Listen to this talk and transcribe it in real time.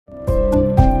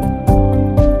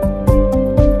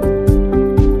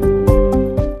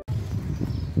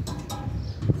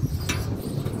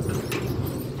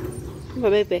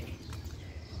my back.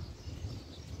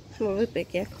 My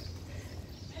back, yeah.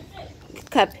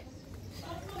 Cup.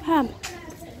 Ham.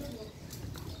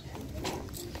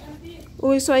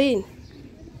 Oh, it's in.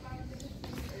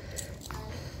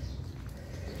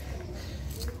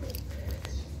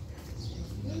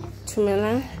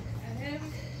 Tumela.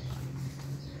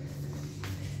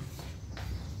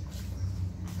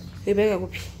 Good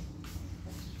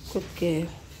girl.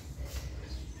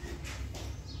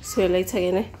 See you later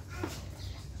again. Eh?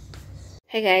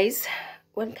 Hey guys,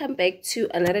 welcome back to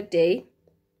another day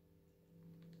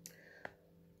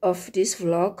of this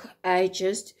vlog. I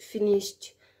just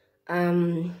finished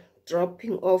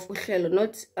dropping off Uhlelo.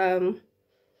 Not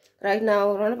right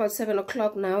now, around about 7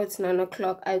 o'clock now. It's 9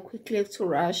 o'clock. I quickly have to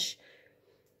rush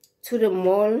to the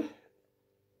mall.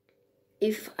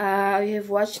 If you have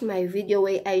watched my video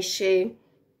where I share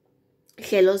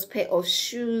Uhlelo's pair of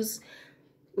shoes,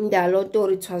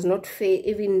 it was not fair,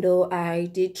 even though I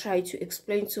did try to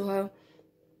explain to her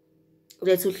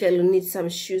that Uhlelo needs some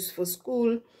shoes for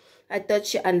school. I thought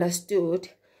she understood,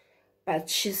 but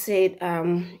she said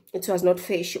it was not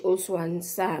fair. She also wants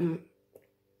some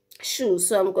shoes,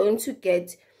 so I'm going to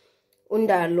get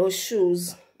Undalo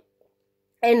shoes.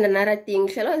 And another thing,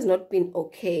 Uhlelo has not been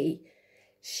okay.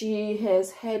 She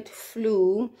has had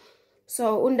flu,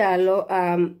 so Undalo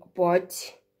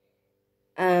bought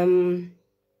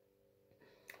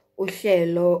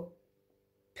Uhlelo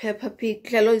Peppa Pig.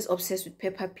 Uhlelo is obsessed with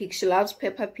Peppa Pig. She loves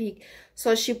Peppa Pig,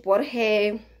 so she bought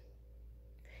her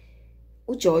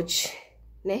George,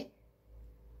 ne?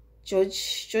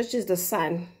 George is the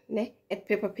son, ne? At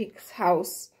Peppa Pig's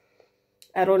house.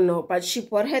 I don't know, but she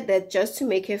bought her that just to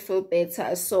make her feel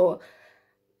better. So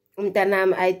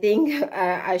I think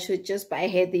I should just buy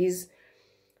her these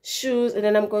shoes, and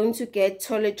then I'm going to get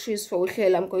toiletries for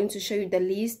Uhlelo. I'm going to show you the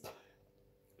list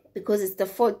because it's the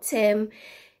 4th term,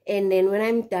 and then when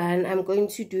I'm done, I'm going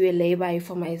to do a lay-by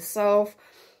for myself.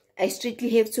 I strictly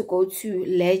have to go to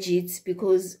Legit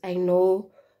because I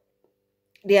know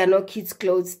there are no kids'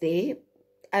 clothes there.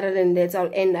 Other than that,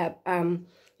 I'll end up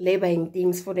lay-buying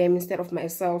things for them instead of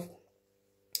myself.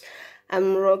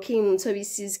 I'm rocking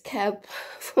Tobisi's cap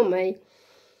for my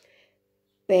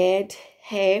bad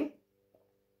hair.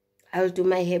 I'll do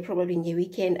my hair probably in the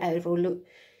weekend. I do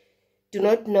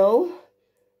not know.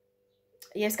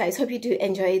 Yes, guys, hope you do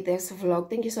enjoy this vlog.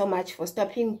 Thank you so much for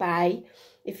stopping by.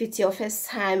 If it's your first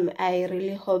time, I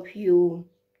really hope you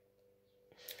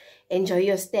enjoy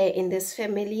your stay in this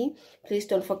family. Please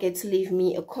don't forget to leave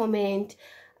me a comment.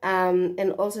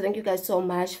 And also thank you guys so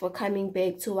much for coming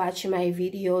back to watch my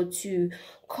video, to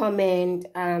comment,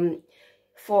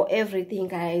 for everything,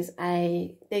 guys.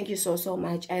 I thank you so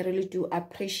much. I really do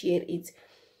appreciate it.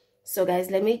 So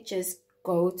guys, let me just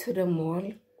go to the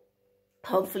mall.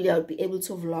 Hopefully I'll be able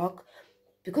to vlog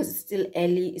because it's still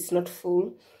early, it's not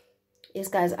full. Yes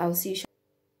guys, I'll see you.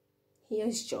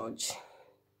 Here's George.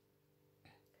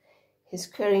 He's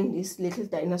carrying this little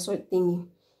dinosaur thingy.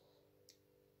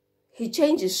 He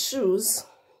changed his shoes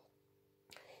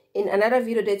in another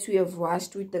video that we have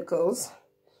watched with the girls.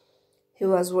 He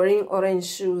was wearing orange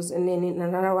shoes, and then in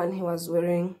another one he was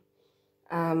wearing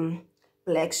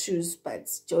black shoes, but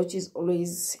George is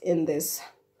always in this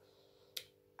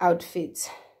outfit.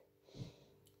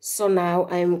 So now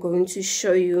I'm going to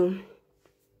show you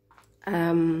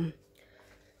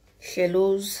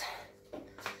Uhlelo's,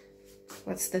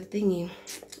 what's the thingy?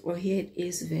 Well, here it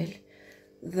is.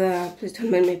 Well, please don't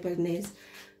mind my badness.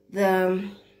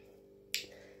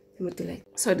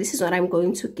 So this is what I'm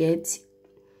going to get.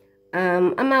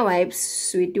 My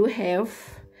wipes we do have,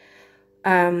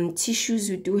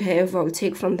 tissues we do have. I'll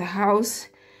take from the house,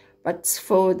 but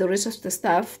for the rest of the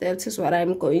stuff, that is what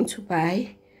I'm going to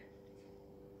buy.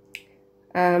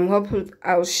 Hopefully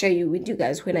I'll share you with you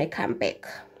guys when I come back.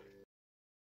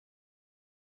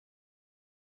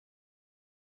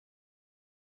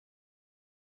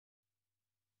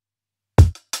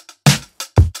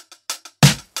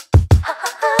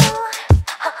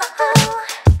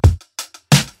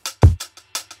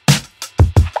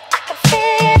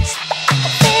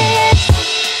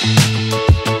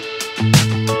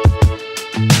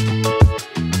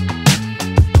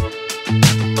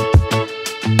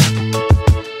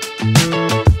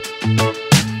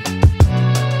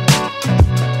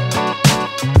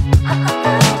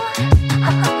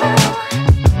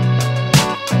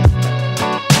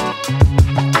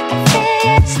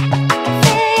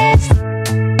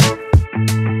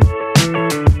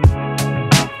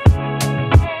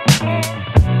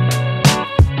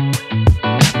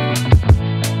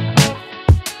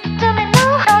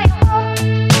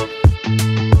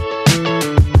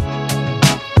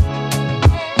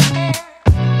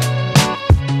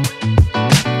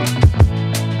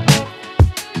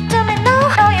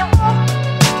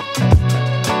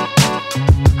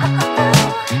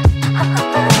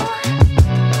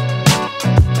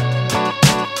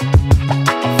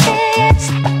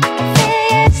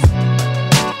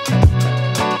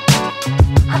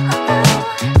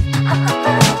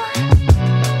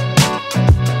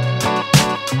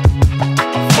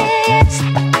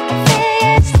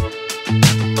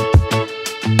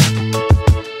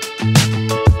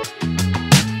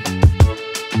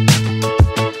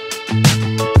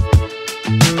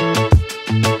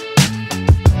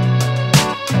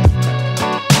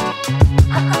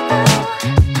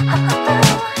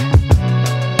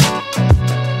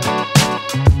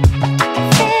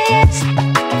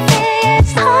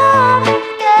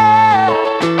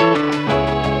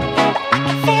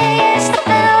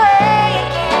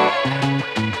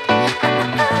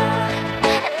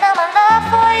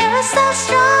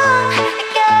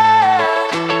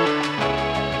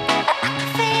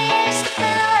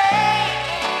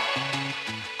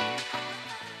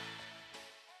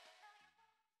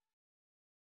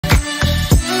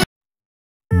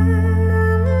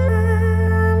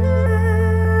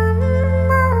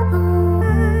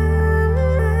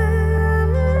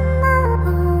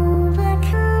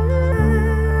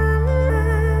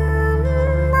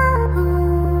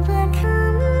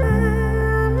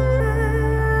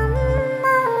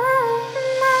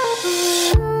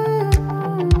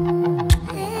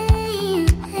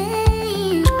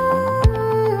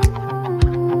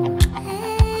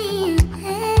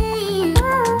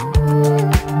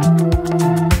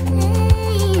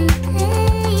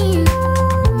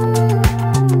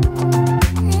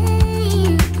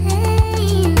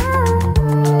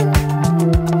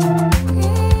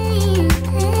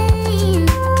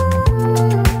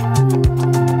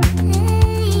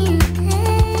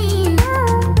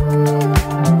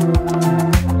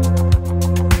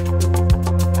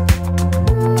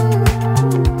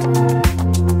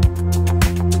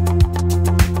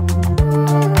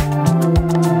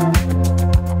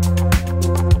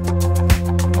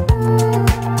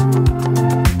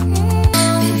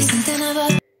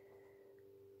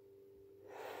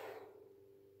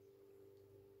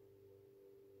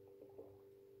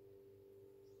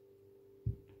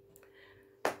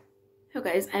 So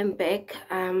guys, I'm back.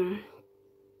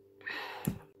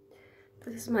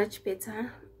 This is much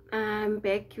better. I'm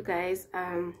back, you guys.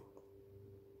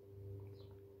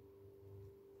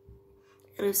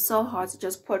 It is so hot. I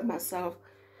just poured myself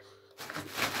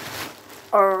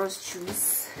orange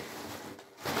juice.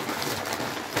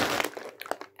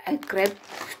 I grabbed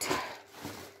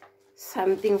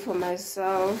something for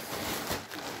myself,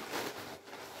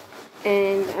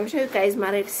 and I'm sure you guys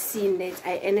might have seen that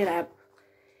I ended up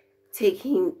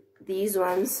taking these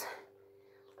ones.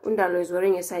 Undalo is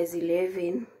wearing a size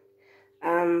 11,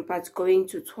 but going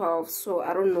to 12, so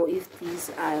I don't know if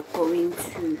these are going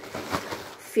to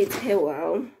fit her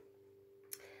well.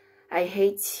 I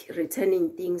hate returning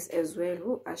things as well.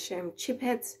 Oh, Hashem, cheap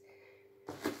hats.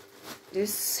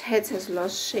 This hat has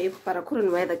lost shape, but I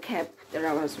couldn't wear the cap that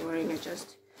I was wearing. I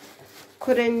just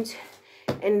couldn't.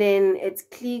 And then at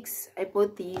Clicks, I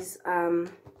bought these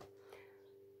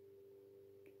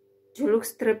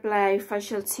Dulux Triple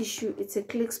facial tissue. It's a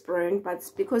Clicks brand, but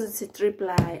because it's a triple,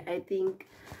 I think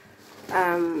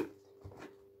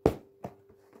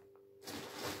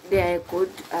they are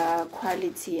good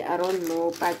quality. I don't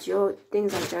know, but your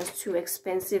things are just too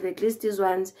expensive. At least these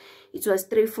ones, it was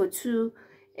 3 for 2,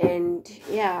 and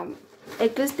yeah,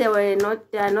 at least they are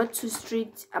not too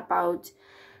strict about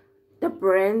the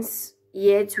brands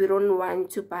yet. We don't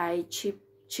want to buy cheap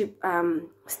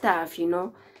stuff, you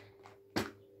know,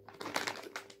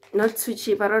 not too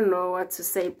cheap. I don't know what to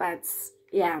say, but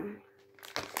yeah.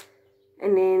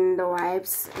 And then the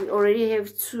wipes, we already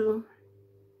have 2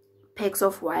 packs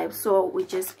of wipes, so we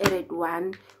just added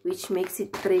 1, which makes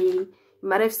it 3. You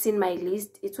might have seen my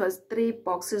list. It was 3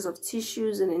 boxes of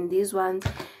tissues, and then these ones,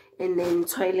 and then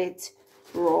toilet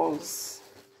rolls.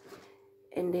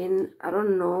 And then I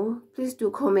don't know, please do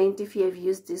comment if you have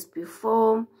used this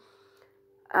before.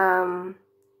 I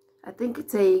think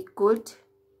it's a good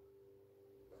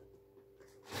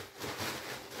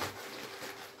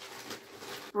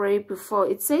spray before.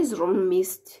 It says Room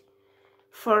Mist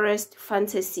Forest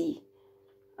Fantasy,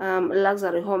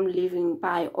 luxury home living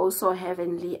by Also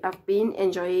Heavenly. I've been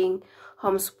enjoying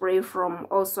home spray from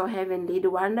Also Heavenly. The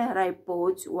one that I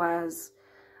bought was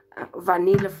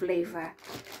vanilla flavor.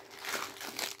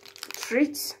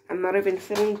 Treat. I'm not even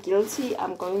feeling guilty.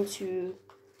 I'm going to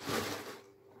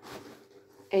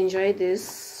enjoy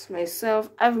this myself.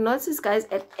 I've noticed, guys,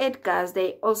 at Edgar's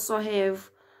they also have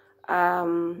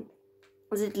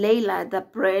is it Layla, the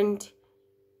brand,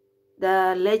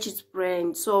 the Legit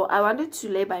brand. So I wanted to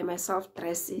lay by myself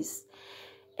dresses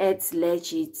at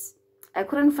Legit. I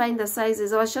couldn't find the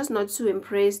sizes. I was just not too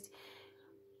impressed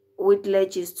with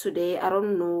Legit today. I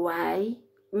don't know why.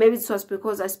 Maybe it was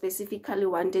because I specifically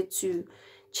wanted to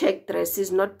check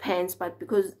dresses, not pants, but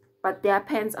their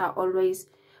pants are always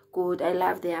good. I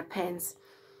love their pants.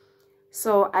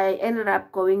 So I ended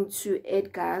up going to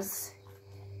Edgar's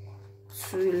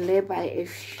to lay by a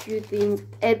few things.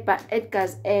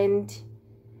 Edgar's and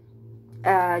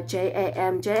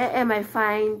JAM. JAM, I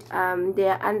find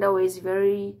their underwear is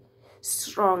very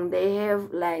strong. They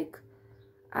have like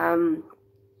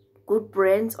good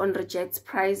brands on reject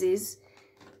prices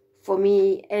for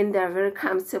me, and they're very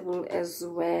comfortable as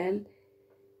well.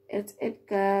 At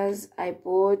Edgar's, I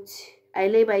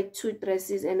lay by 2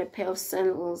 dresses and a pair of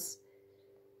sandals.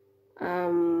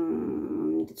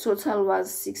 The total was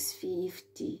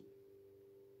 $650.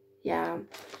 Yeah,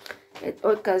 at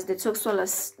Edgar's the total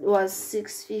was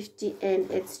 $650,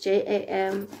 and at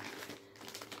JAM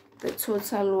the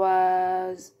total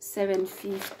was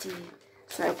 $750.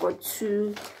 So I got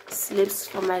 2 slips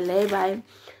for my lay-by,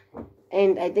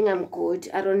 and I think I'm good.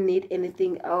 I don't need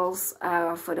anything else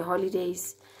for the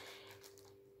holidays.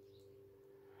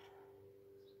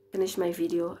 Finish my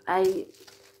video. I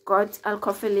got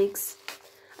Alcophylix.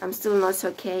 I'm still not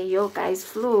okay. Yo guys,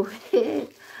 flu.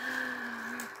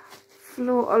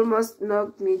 Flu almost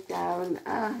knocked me down.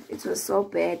 It was so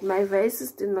bad. My voice is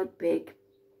still not big,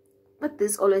 but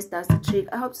this always does the trick.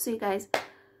 I hope to see you guys.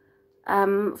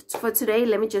 For today,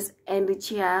 let me just end it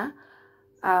here.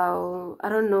 I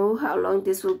don't know how long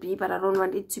this will be, but I don't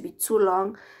want it to be too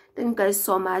long. Thank you guys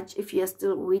so much. If you're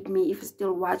still with me, if you're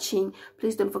still watching,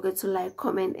 please don't forget to like,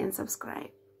 comment, and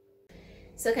subscribe.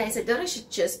 So guys, I thought I should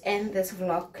just end this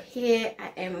vlog here.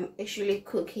 I am actually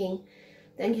cooking.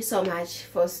 Thank you so much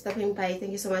for stopping by.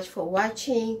 Thank you so much for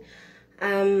watching.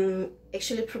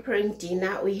 Actually preparing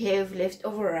dinner. We have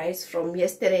leftover rice from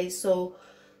yesterday, so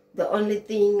the only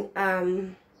thing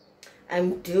I'm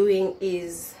doing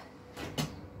is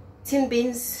tin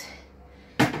beans.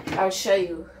 I'll show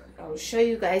you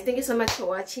guys. Thank you so much for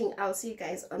watching. I'll see you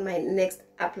guys on my next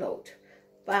upload.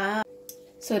 Bye.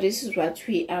 So this is what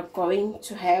we are going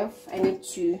to have. I need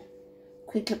to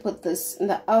quickly put this in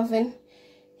the oven,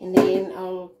 and then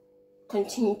I'll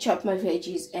continue chop my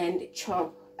veggies and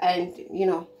chop and, you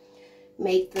know,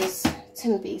 make this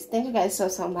tin paste. Thank you guys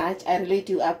so much. I really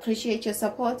do appreciate your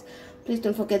support. Please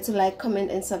don't forget to like,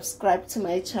 comment, and subscribe to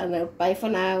my channel. Bye for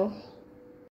now.